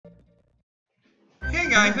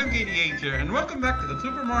guys, I'm RNGed here, and welcome back to the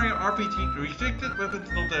Super Mario RPG Restricted Weapons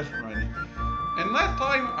No Test Run. And last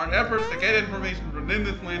time, our efforts to get information from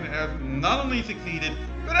this land have not only succeeded,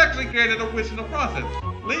 but actually created a wish in the process,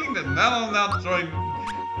 leading to Mallow now join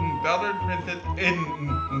Bowser Princess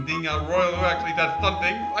in being a royal who actually does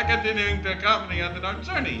something by continuing to accompany us in our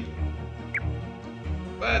journey.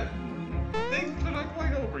 But things are not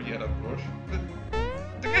quite over yet, of course. But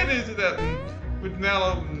the good news is that with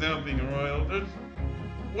Mallow now being a royal, there's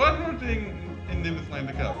one more thing in this land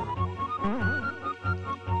to cover.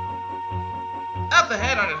 Up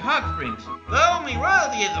ahead are the hot springs. The only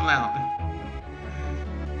royalty is allowed.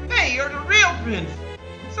 Hey, you're the real prince.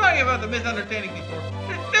 Sorry about the misunderstanding before.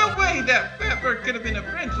 There's no way that fat bird could have been a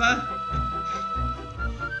prince, huh?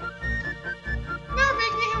 No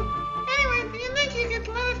big deal. Anyway, do you think you could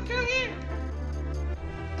let us through here?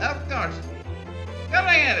 Of course. Come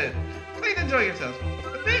right at it. Please enjoy yourselves.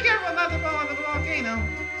 But be careful not to fall into the volcano.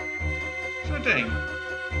 Sure thing.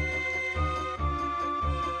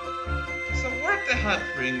 So where's the hot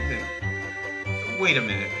spring thing? Wait a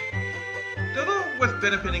minute. Dodo was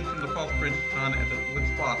benefiting from the false prince con with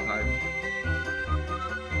spa time.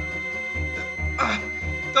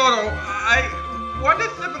 Dodo, I want to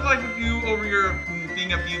sympathize with you over your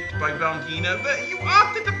being abused by Valentina, but you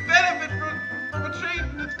opted to benefit from a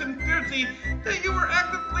traitorous conspiracy that you were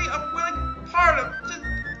actively a willing part of.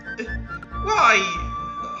 Just, why?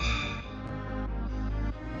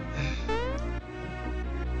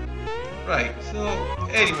 Right, so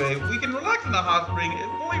anyway, we can relax in the hot spring. It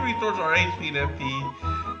fully restores our HP and FP.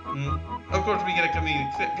 Of course, we get a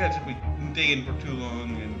comedic catch if we stay in for too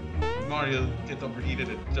long and Mario gets overheated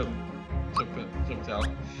and jumps out.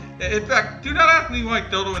 In fact, do not ask me why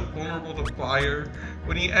Dodo is vulnerable to fire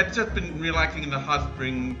when he had just been relaxing in the hot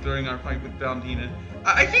spring during our fight with Valentina.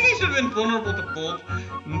 I think he should have been vulnerable to both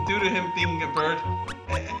due to him being a bird,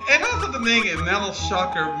 and also to make Mallow's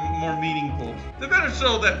shocker more meaningful. The better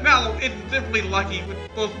show that Mallow isn't simply lucky with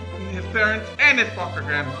both his parents and his foster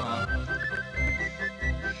grandpa.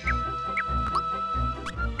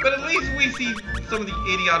 But at least we see some of the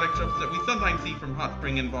idiotic tropes that we sometimes see from hot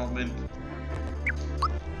spring involvement.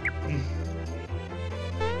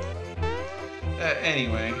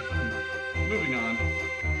 Anyway, moving on.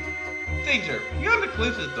 Danger, beyond the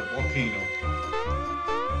cliffs is the volcano.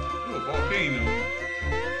 Oh, a volcano.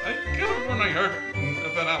 I could have when I heard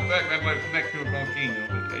about how Pac-Man lives next to a volcano,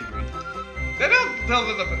 but anyway. That helps tell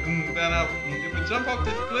us about if we jump off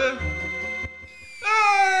this cliff.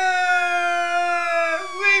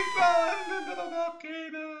 We fall into the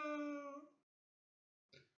volcano!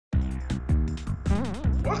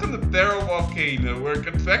 Welcome to Barrel Volcano, where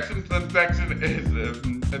convection convection is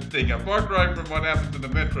a thing, a far cry from what happens in the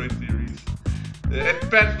Metroid series.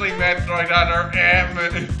 Especially Metroid Other M.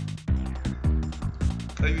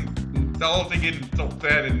 The whole thing isn't so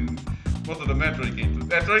bad in most of the Metroid games.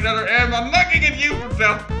 Metroid Other M, I'm looking at you for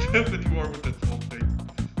how stupid you are with this whole thing.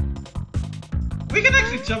 We can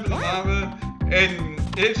actually jump in the lava, and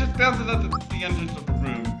it just bounces up to the entrance of the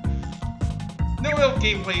room. No real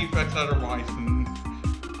gameplay effects otherwise.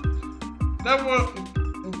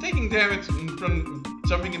 Taking damage from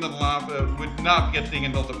jumping into the lava would not be a thing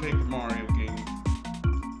until the Paper Mario game.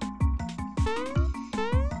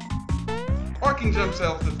 Walking jump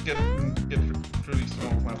cells just get pretty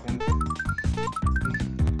small platforms.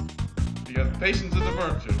 Because patience is a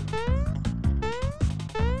virtue.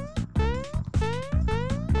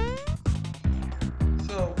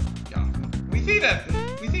 So, yeah, we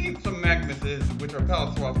see some magmases, which are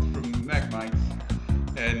palette swaps from magmites,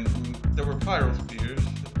 and there were pyro spears,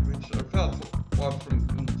 which are palette swaps from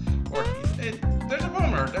orchids. And there's a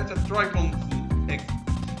bummer. That's a dry bones egg.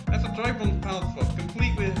 That's a dry bones palette swap,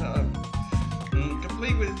 complete with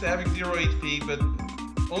having 0 HP, but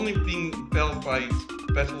only being belled by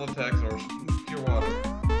special attacks or pure water.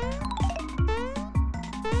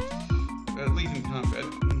 At least in combat.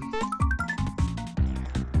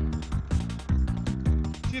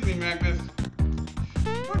 Excuse me, Magnus.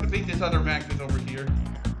 I'm going to beat this other Magnus over here.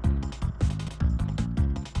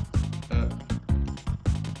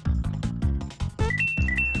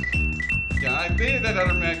 Yeah, I baited that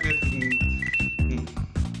other Magnus and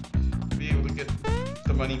be able to get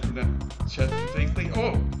the money from that chest safely.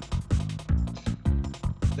 Oh!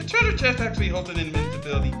 The treasure chest actually holds an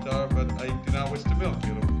invincibility star, but I do not wish to milk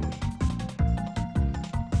it, of course.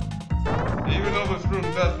 Even though this room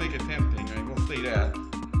does make it tempting, I will say that.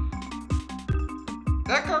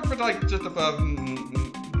 That carpet like just above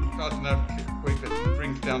caused enough quake that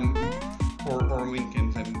brings down poor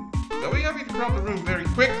Lincolns, and so we have to cross the room very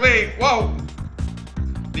quickly. Whoa!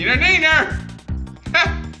 Neener! Ha!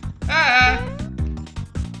 Ah!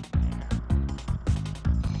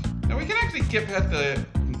 actually get past the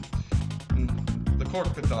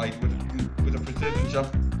corpsite with a precision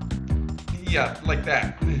jump. Yeah, like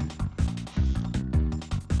that.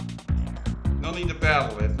 No need to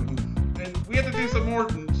battle it. And we have to do some more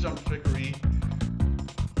jump trickery.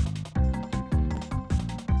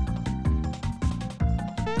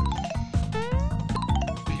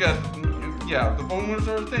 Because, yeah, the boomers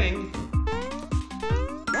are a thing.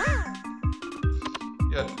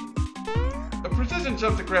 Yeah. A precision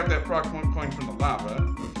jump to grab that rock coin from the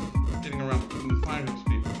lava. Getting around the final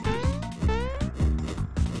speed.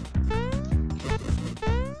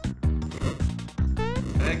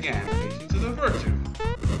 Again, patience is a virtue.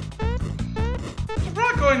 There's a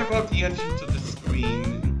rock going above the entrance of the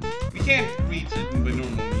screen. We can't reach it by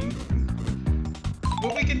normal means.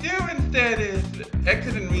 What we can do instead is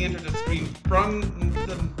exit and re-enter the screen from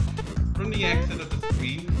the exit of the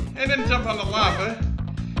screen, and then jump on the lava,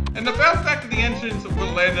 and the bounce back to the entrance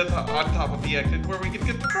will land us on top of the exit where we can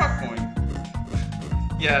get the rock coin.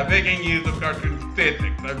 Yeah, making use of cartoon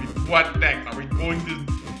physics. I mean, what next? Are we going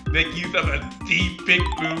to make use of a deep big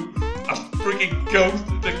blue, a freaking ghost?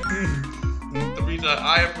 The reason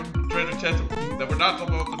I have a treasure chest that we're not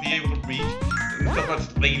supposed to be able to reach so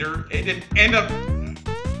much later, and then end up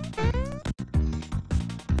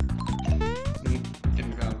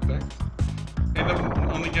getting bounced back. End up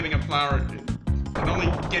only getting a flower and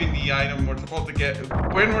only getting the item we're supposed to get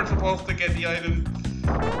when we're supposed to get the item.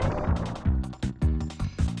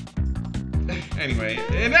 Anyway,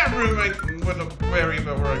 in that room I was wary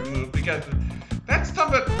about where I moved because that's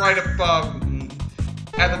Stumpet right above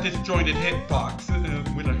at a disjointed hitbox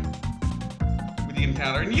with the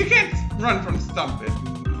encounter, and you can't run from Stumpet.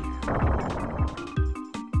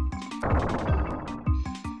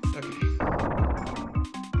 Okay,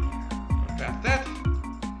 past that.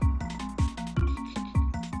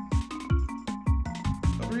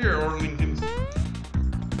 Over here, or Lincoln's.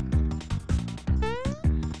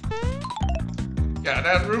 Yeah,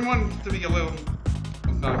 that room wants to be a little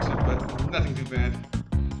obnoxious, but nothing too bad.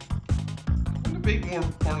 And a bit more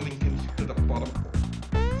Lincolns to the bottom.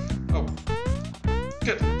 Oh,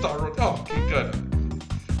 good. Oh, okay, good.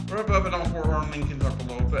 We're above and all 4 Lincolns are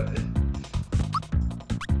below, but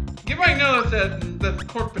you might notice that the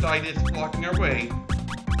corpsite is blocking our way.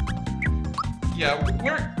 Yeah,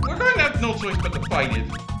 we're going to have no choice but to fight it.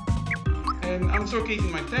 And I'm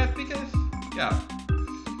showcasing my stats because, yeah.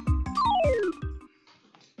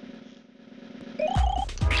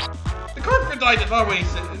 The corpsite is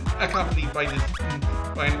always accompanied by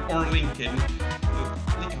an Lincoln.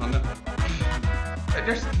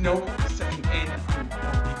 There's no second N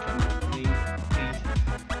name, please.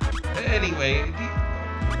 Anyway,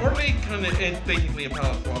 the Lincoln is basically a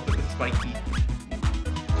pallet swap that is spiky.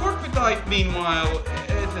 Corpsite, meanwhile,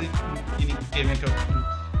 is a unique gimmick of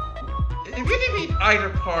if you defeat either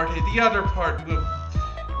party, the other part will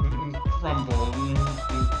crumble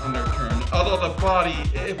on their turn. Although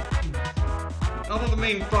the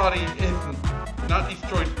main body is not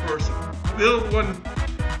destroyed first, will one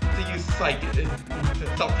to use Psych to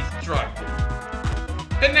self-destruct.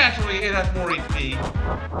 And naturally, it has more HP.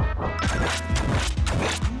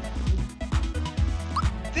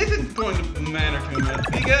 This isn't going to matter too much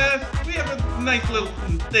because we have a nice little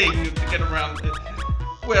thing to get around it.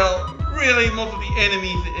 Well, really, most of the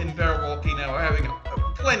enemies in Barrel Volcano are having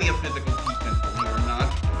plenty of physical defense, believe it or not.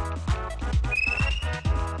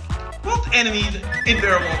 Most enemies in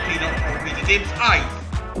Barrel Volcano are weak against ice.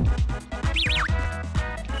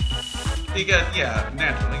 Because, yeah,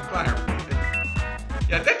 naturally, fire.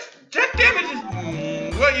 Yeah, that damage is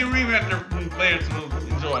what you remaster players will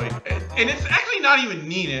enjoy. And it's actually not even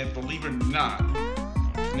needed, believe it or not.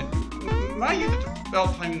 My use of spell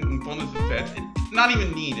time bonus effects, it's not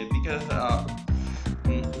even needed because the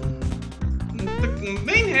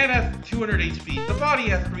main head has 200 HP, the body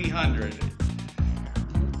has 300.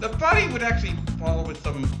 The body would actually follow with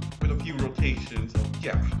a few rotations, so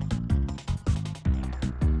yeah.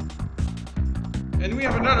 And we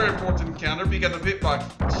have another important encounter because of hitbox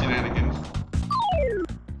shenanigans.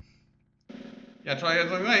 Yeah, try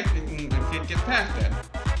as I might, I can't get past that.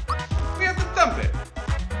 We have to Stumpet.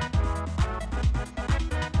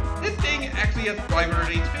 This thing actually has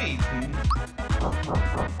 500 HP.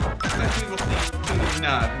 Actually, we'll see soon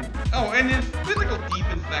not. Oh, and his physical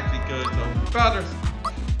defense is actually good, so Bowser's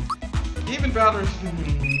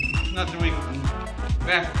not doing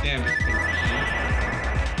massive damage.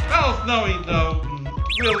 Battle Snowy, though,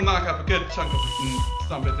 will knock up a good chunk of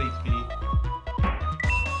Stumpet's HP.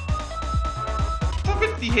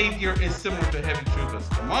 Stumpet's behavior is similar to Heavy Troopa's.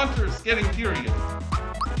 The monster is getting furious.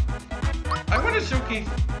 I want to showcase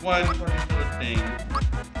one particular thing.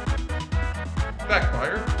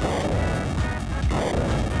 backfire.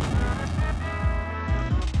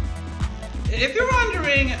 If you're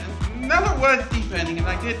wondering, Mallow was defending, and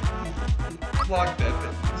I did block that,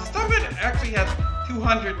 but Stumpet actually has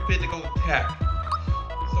 200 physical attack.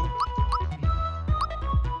 So,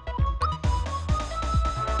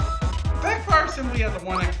 backfire simply has a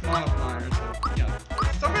 1x modifier, so yeah.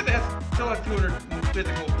 Stumpet still has 200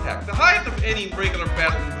 physical attack, the highest of any regular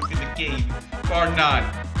battle mook in the game, bar none.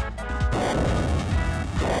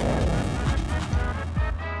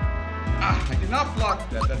 Ah, I did not block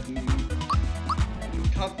that. That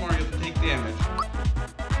caused Mario to take damage.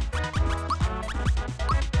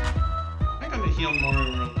 I'm gonna heal Mario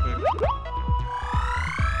real quick.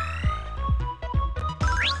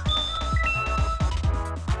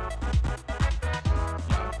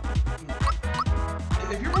 Yeah.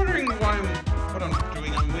 If you're wondering what I'm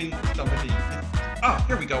doing, I'm waiting for somebody. Ah,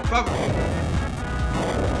 here we go. Va Va Voom.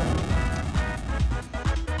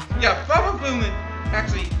 Yeah, Va Va Voom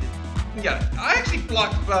actually. Yeah, I actually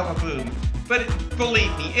blocked Va Va Voom, but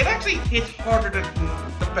believe me, it actually hits harder than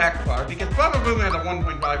the backfire because Va Va Voom has a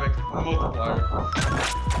 1.5x multiplier.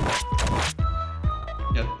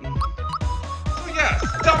 Yeah. So yeah,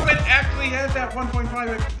 Stumpet actually has that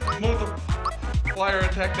 1.5x multiplier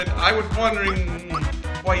attack that I was wondering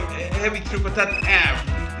why Heavy Troopa doesn't have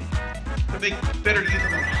to make better use of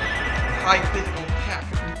high physical attack.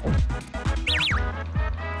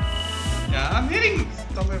 Yeah, I'm hitting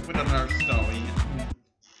Stumpet with another snowy.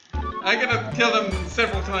 I gotta kill them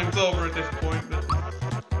several times over at this point, but...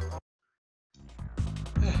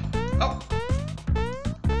 Oh!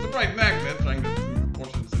 Surprise magnet trying to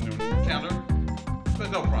force us into an encounter, but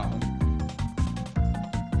no problem.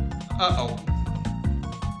 Uh-oh.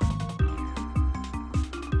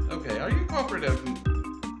 Okay, are you cooperative?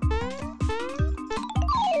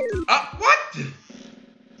 Ah, what?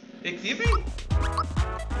 Excuse me?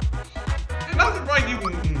 I'm not surprised you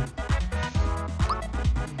can...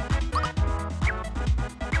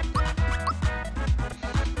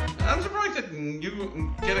 I'm surprised that you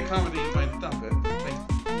get accommodated by Stumpet.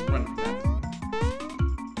 Run for that.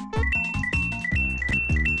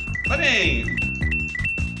 Funny!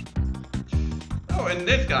 Oh, and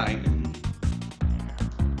this guy.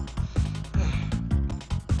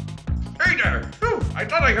 Hey there! Whew, I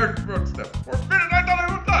thought I heard footsteps. For a minute I thought I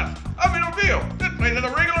was done. I'm in a reveal. This place is a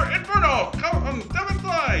regular inferno. Come on, step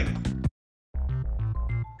inside.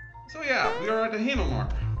 So yeah, we are at the Hino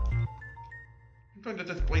mark. I'm trying to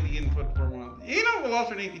display the input for a while. Hino will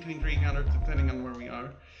alternate between 3 counters depending on where we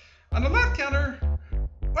are. On the left counter,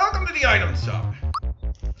 welcome to the item shop.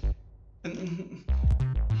 And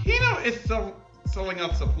Hino is selling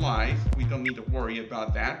out supplies. We don't need to worry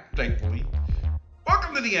about that, thankfully.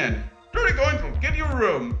 Welcome to the end. Dirty Goins will get you a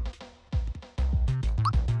room.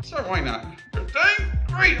 Sure, why not? Your thing?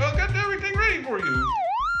 Great, I'll get everything ready for you.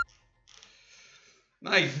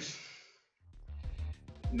 Nice.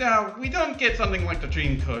 Now, we don't get something like the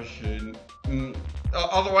Dream Cushion.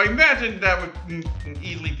 Although I imagine that would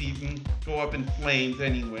easily go up in flames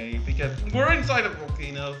anyway, because we're inside a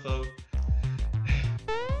volcano, so...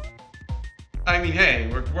 I mean, hey,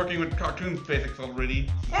 we're working with cartoon physics already.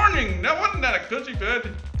 Warning! Now wasn't that a cushy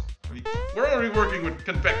bed? We're already working with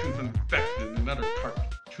convections and convection and other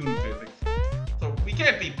cartoon physics. So we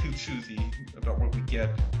can't be too choosy about what we get.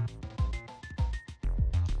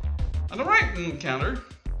 On the right counter,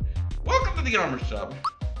 welcome to the armor shop.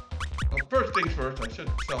 Well, first things first, I should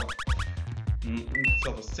sell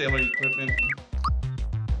the sailor equipment.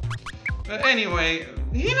 But anyway,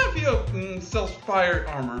 Hinafio sells fire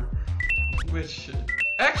armor, which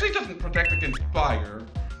actually doesn't protect against fire.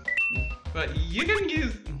 But you can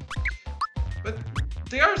use... But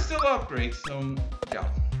they are still upgrades, so yeah.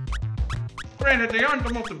 Granted, they aren't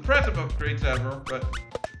the most impressive upgrades ever, but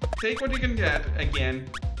take what you can get, again.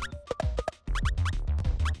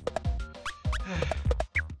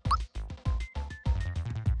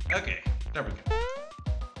 Okay, there we go.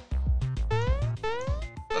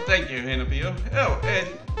 So thank you, Hinapio. Oh, and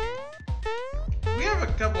we have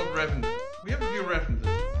a couple of references. We have a few references.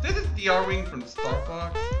 This is the R-Wing from Star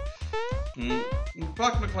Fox.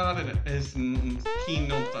 Fox McCloud and his team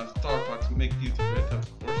knows that Star Fox makes use of it,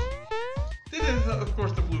 of course. This is, of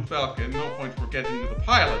course, the Blue Falcon. No point for getting to the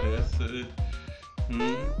pilot is.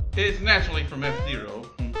 It's naturally from F-Zero.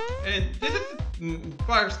 And this is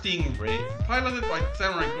Fire Stingray, piloted by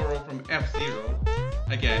Samurai Goro from F-Zero.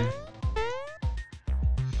 Again.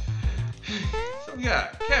 So yeah,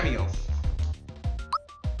 cameos.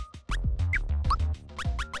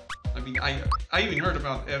 I mean, I even heard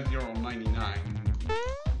about F-Zero 99.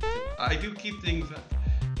 I do keep things,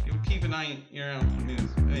 keep an eye out for news.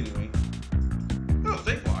 Anyway. Oh,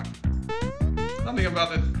 safe block. Something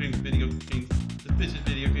about this stream's video games, suspicious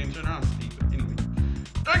video game generosity, but anyway.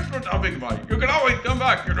 Thanks for stopping by. You can always come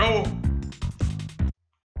back, you know.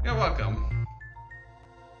 You're welcome.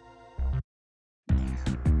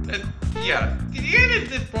 And yeah, the end is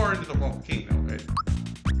this far into the volcano, right?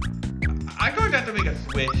 I'm going to have to make a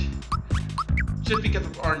switch. Just because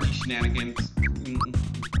of RNG shenanigans being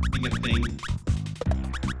a thing.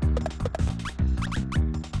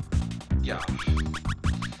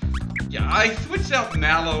 Yeah, I switched out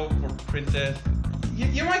Mallow for Princess.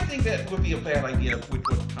 You might think that would be a bad idea with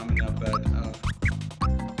what's coming up, but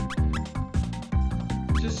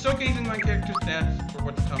just showcasing my character stats for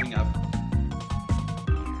what's coming up.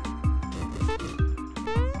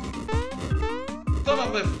 Some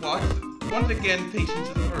of this blocks, once again, patience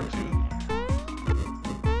is a virtue.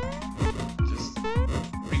 Just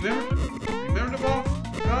remember the ball,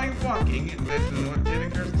 trying walking, and that's what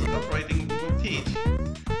Jennifer's uprighting will teach.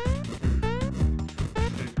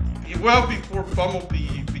 Well before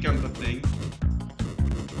Bumblebee becomes a thing.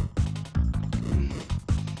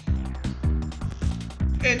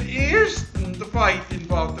 And here's the fight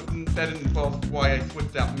that involves why I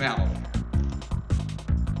switched out Mallow.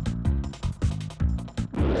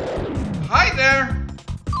 Hi there!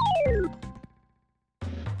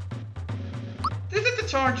 This is the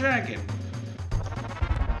Czar Dragon.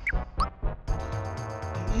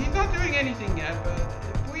 He's not doing anything yet, but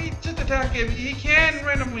if we just attack him, he can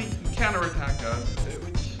randomly counterattack us,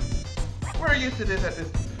 which we're used to this at this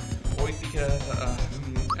point because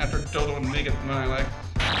after Dodo and Mega Smiley.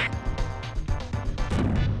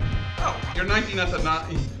 Oh, you're 19 us a not.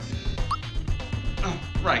 Oh,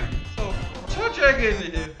 right. So Czar Dragon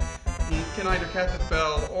can either cast a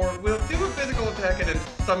spell or will do a physical attack and then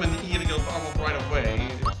summon the Helios almost right away.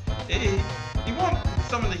 He won't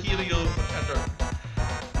summon the Helios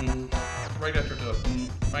right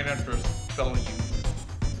after a spell use.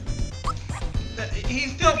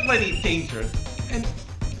 He's still plenty dangerous, and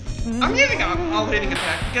I'm using an all-hitting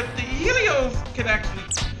attack because the Helios can actually.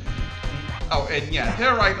 Oh, and yeah,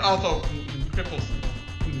 Terrorite also cripples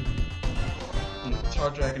Czar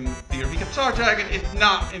Dragon with fear because Czar Dragon is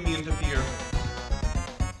not immune to fear.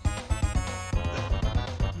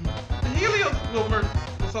 The Helios will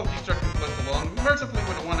self-destruct and flip along, mercifully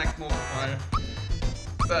with a 1x multiplier.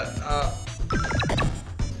 But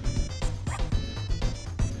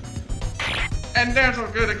and there's a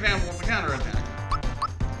good example of the counterattack.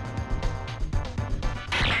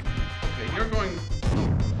 Okay, you're going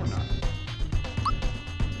or not.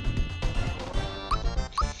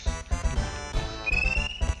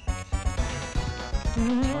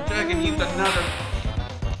 Czar Dragon used another.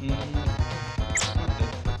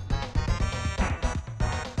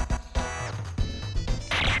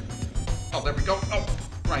 Oh, there we go. Oh,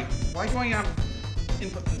 right. Why do I have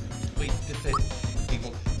input to wait to say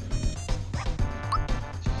people?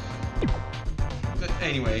 But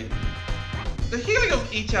anyway, the Helios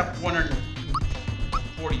each have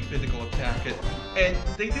 140 physical attack, and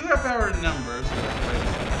they do have power in numbers.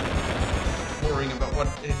 Worrying about what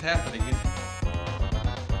is happening.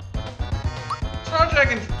 Czar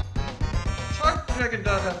Dragon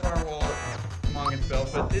does have Firewall among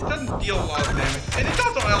itself, but it doesn't deal a lot of damage. And it's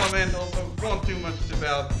also elemental, so it won't do much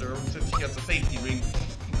about her since she has a safety ring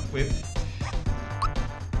equipped.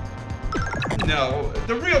 No,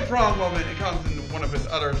 the real problem it comes in one of his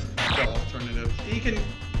other spell alternatives. He can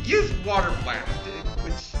use Water Blast,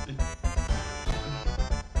 which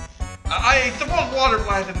I suppose Water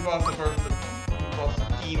Blast involves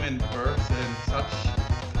demon bursts and such.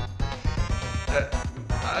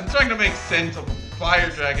 I'm trying to make sense of a Fire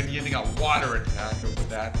Dragon using a water attack over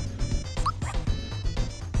that.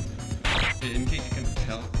 In case you can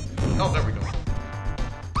tell. Oh, there we go.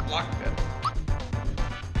 Block that.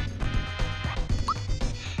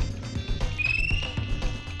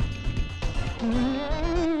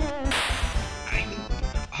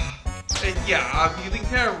 Yeah, I'm using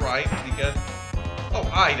Terror right because. Oh,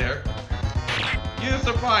 hi there. You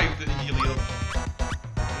survived the Helios.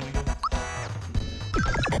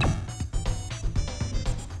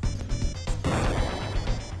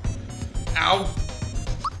 Ow!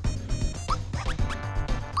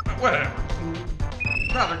 Whatever.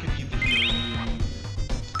 Rather could keep the healing.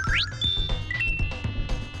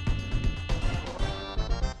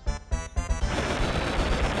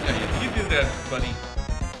 Yeah, you do that, buddy.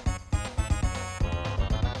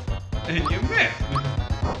 And you missed.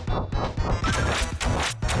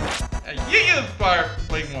 You use fire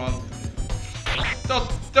flame wall.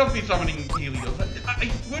 Don't be summoning Helios.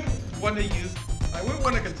 I would want to use. I would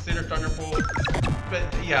want to consider Thunderbolt, but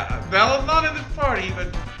yeah, Mallow's not in this party,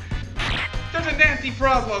 but there's a nasty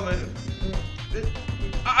problem.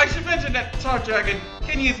 I should mention that Czar Dragon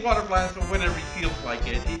can use Water Blast whenever he feels like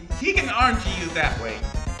it. He can RNG you that way.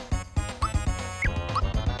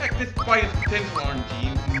 Heck, despite his potential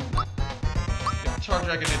RNG, if Czar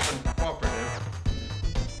Dragon is uncooperative.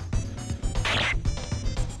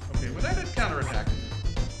 Okay, well that is counterattack.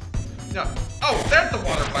 No. Oh, there's the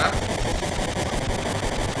Water Blast.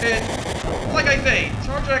 And, like I say,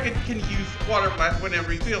 Czar Dragon can use Water Blast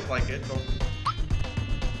whenever he feels like it, so...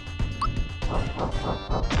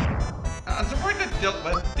 I'm surprised it dealt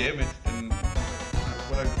less damage than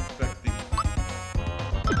what I was expecting.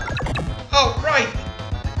 Oh, right!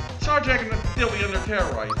 Czar Dragon would still be under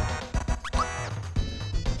terrorized.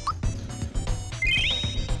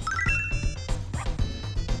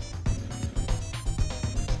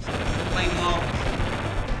 Flame off.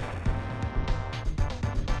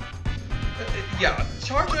 Yeah,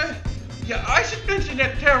 Czar Dragon... Yeah, I should mention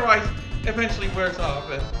that terrorize eventually wears off.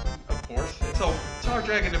 Of course. So, Czar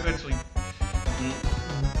Dragon eventually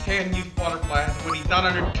can use Water Blast when he's not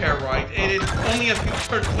under terrorize, and it's only a few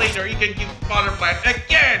turns later he can use Water Blast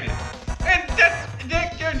again! And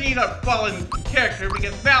that's guaranteed a fallen character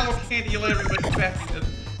because Mallow can't heal everybody fast enough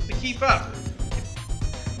to keep up.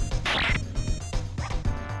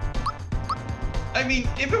 I mean,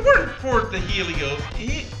 if it weren't for the Helios,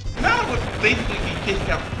 Mallow would basically be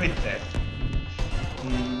Discount Princess.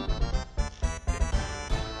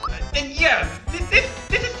 And yeah, this is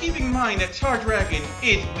keeping in mind that Czar Dragon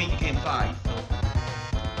is weak inside, so...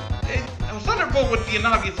 a Thunderbolt would be an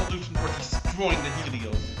obvious solution for destroying the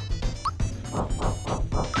Helios.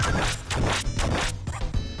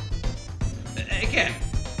 Again,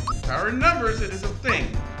 power in numbers, it is a thing.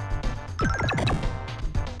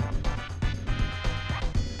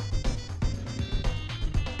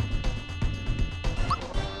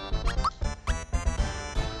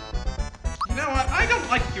 You know what? I don't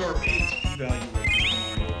like your HP value right now,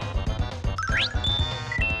 Mario.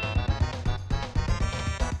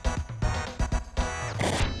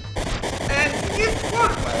 And he's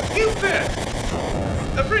Water Blast, you bet!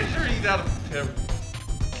 I'm pretty sure he's out of terror.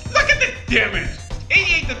 Look at the damage!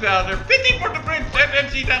 88 to Bowser, 50 for the Princess,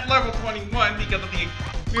 and she's at level 21 because of the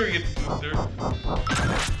experience booster.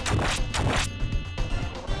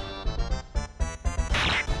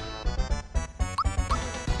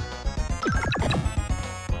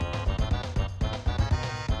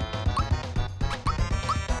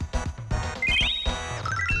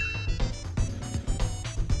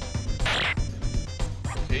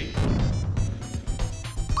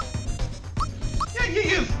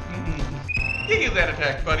 You use that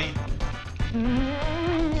attack, buddy.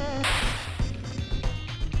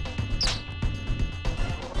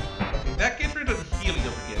 Okay, that gets rid of the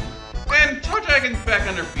Helios again. And Czar Dragon's back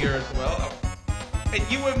under fear as well. Oh. And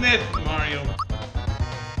you have missed, Mario.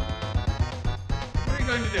 What are you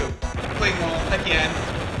going to do? Play wall again.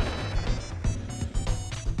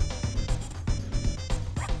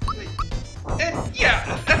 And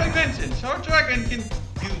yeah, as I mentioned, Czar Dragon can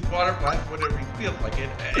use Water Blast whenever he feels like it.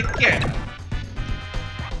 Again.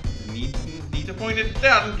 Need to point it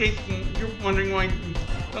out in case you're wondering why I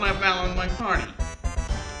don't have Mallow in my party.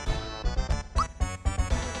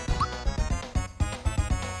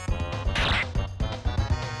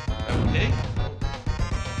 Okay.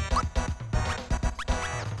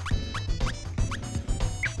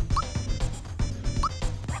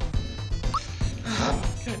 Oh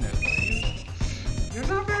my goodness. You're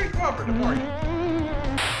not very cooperative, are you?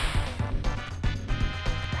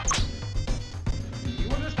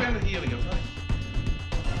 The Helios, huh?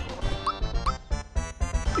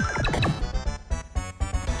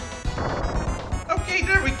 Okay,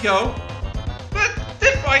 there we go. But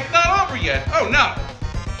this fight's not over yet. Oh no!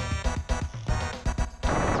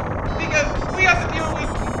 Because we have to deal with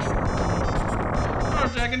Czar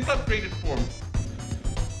Dragon's upgraded form.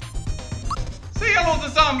 Say hello to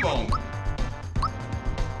Zombone.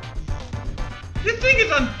 This thing is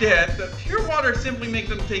undead. The pure water simply makes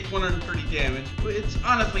them take 130 damage. It's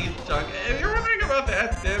honestly a chunk. If you're wondering about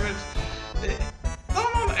that damage,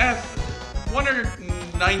 Zombone has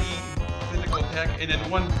 190 physical attack and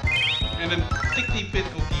then 60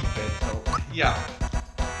 physical defense. So yeah.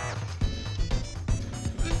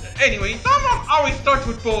 Anyway, Zombone always starts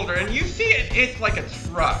with Boulder, and you see it's like a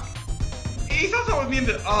truck. He's also immune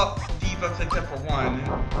to all debuffs except for one.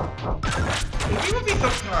 If you would be so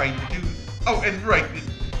kind to do. Oh, and right,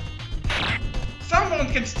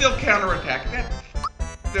 someone can still counterattack. That's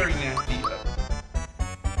very nasty.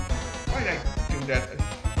 Why did I do that?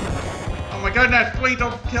 Oh my goodness, please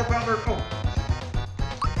don't kill Bowser. Oh.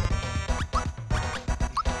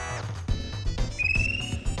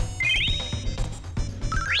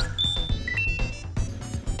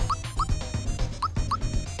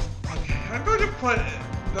 put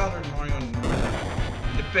Bowser and Mario in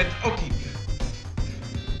defense. Okay.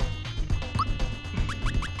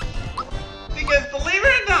 Because believe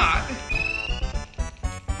it or not,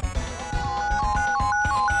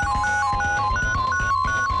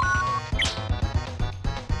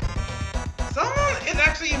 someone is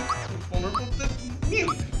actually vulnerable to mute.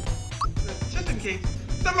 Just in case.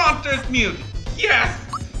 The monster is mute. Yes!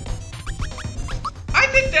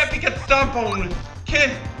 I did that because Zombone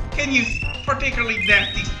can use particularly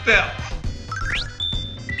nasty spells.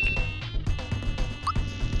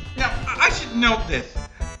 Now, I should note this.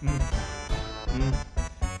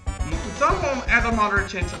 Zombone has a moderate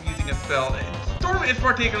chance of using a spell. Storm is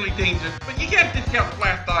particularly dangerous, but you can't discount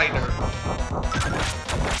Blast either.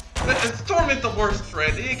 But Storm is the worst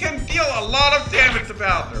threat. It can deal a lot of damage to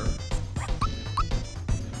Bowser.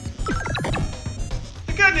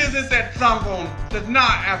 The good news is that Zombone does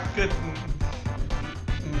not have good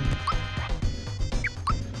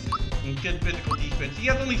physical defense. He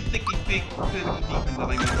has only 60 big physical defense, as I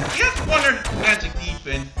mentioned. He has 100 magic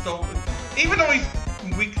defense, so even though he's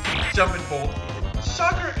weak to jump and bolt,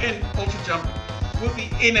 Shocker and Ultra Jump will be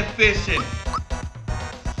inefficient.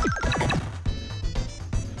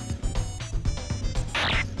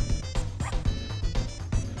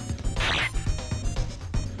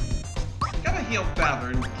 Gotta heal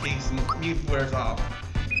Bowser in case Mute wears off.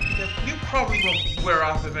 Because Mute probably will wear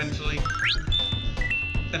off eventually.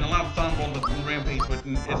 And allow Zombone to rampage with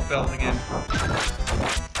his spells again.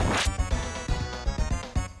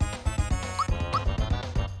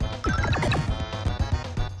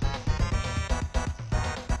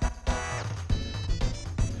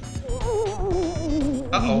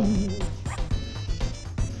 Uh-oh.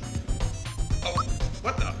 Oh,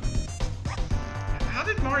 what the? How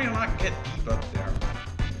did Mario not get deep up there?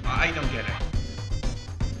 I don't get it.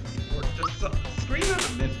 Or does Scream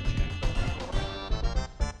have a miss?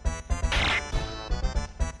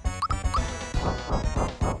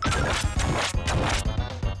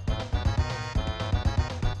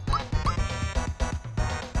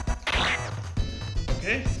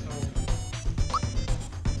 Okay, so...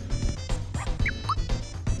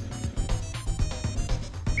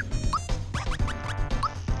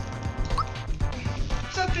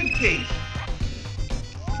 Just in case.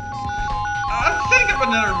 I'm setting up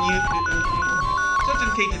another mute, just in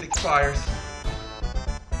case it expires.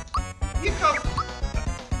 Mute cost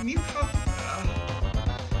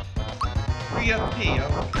 3 FP,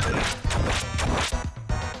 okay.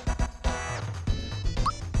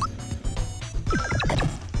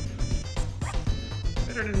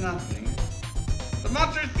 Better than nothing. The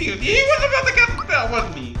monster is mute. He was about to cast a spell,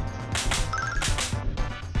 wasn't he?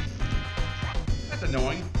 That's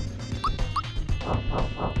annoying.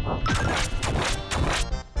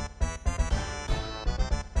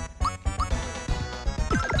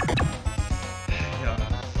 Yeah.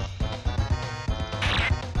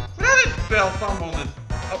 Without his spell, Zombone is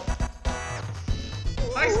up.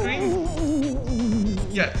 Hi, Scream.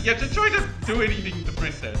 Yeah, just try to do anything to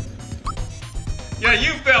Princess. Yeah,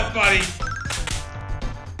 you fell, buddy!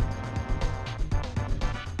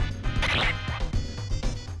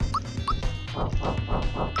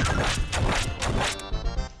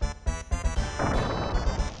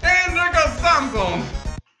 And there goes Zombone!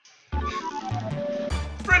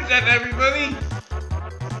 Princess, everybody!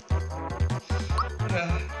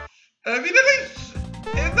 I mean, at least,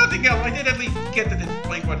 if nothing else, I did at least get to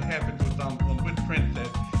display what happens with Zombone, with Princess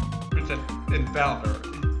and Bowser.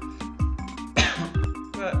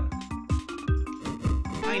 But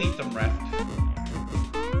I need some rest.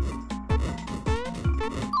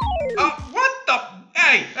 Oh, what the?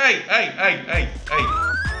 Hey!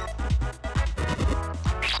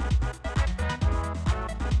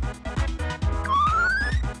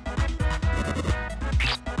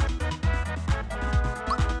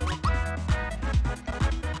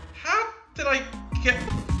 How did I get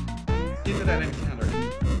into that encounter?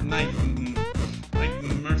 Nice and like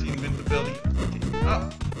mercy invincibility. Oh.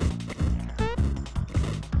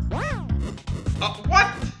 What?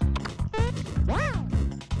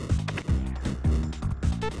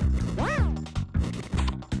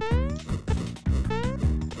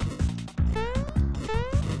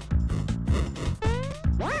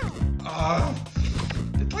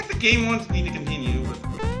 It's like the game wants me to continue, but I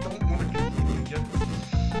don't want to continue yet.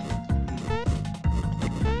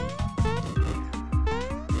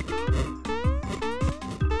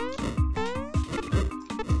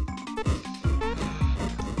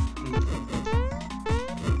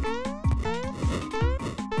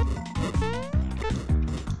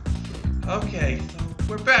 Okay, so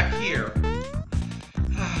we're back here.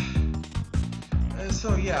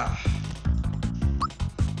 So yeah.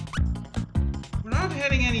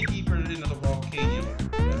 heading any deeper into the volcano.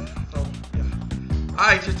 So, yeah.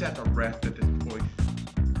 I just have to rest at this point.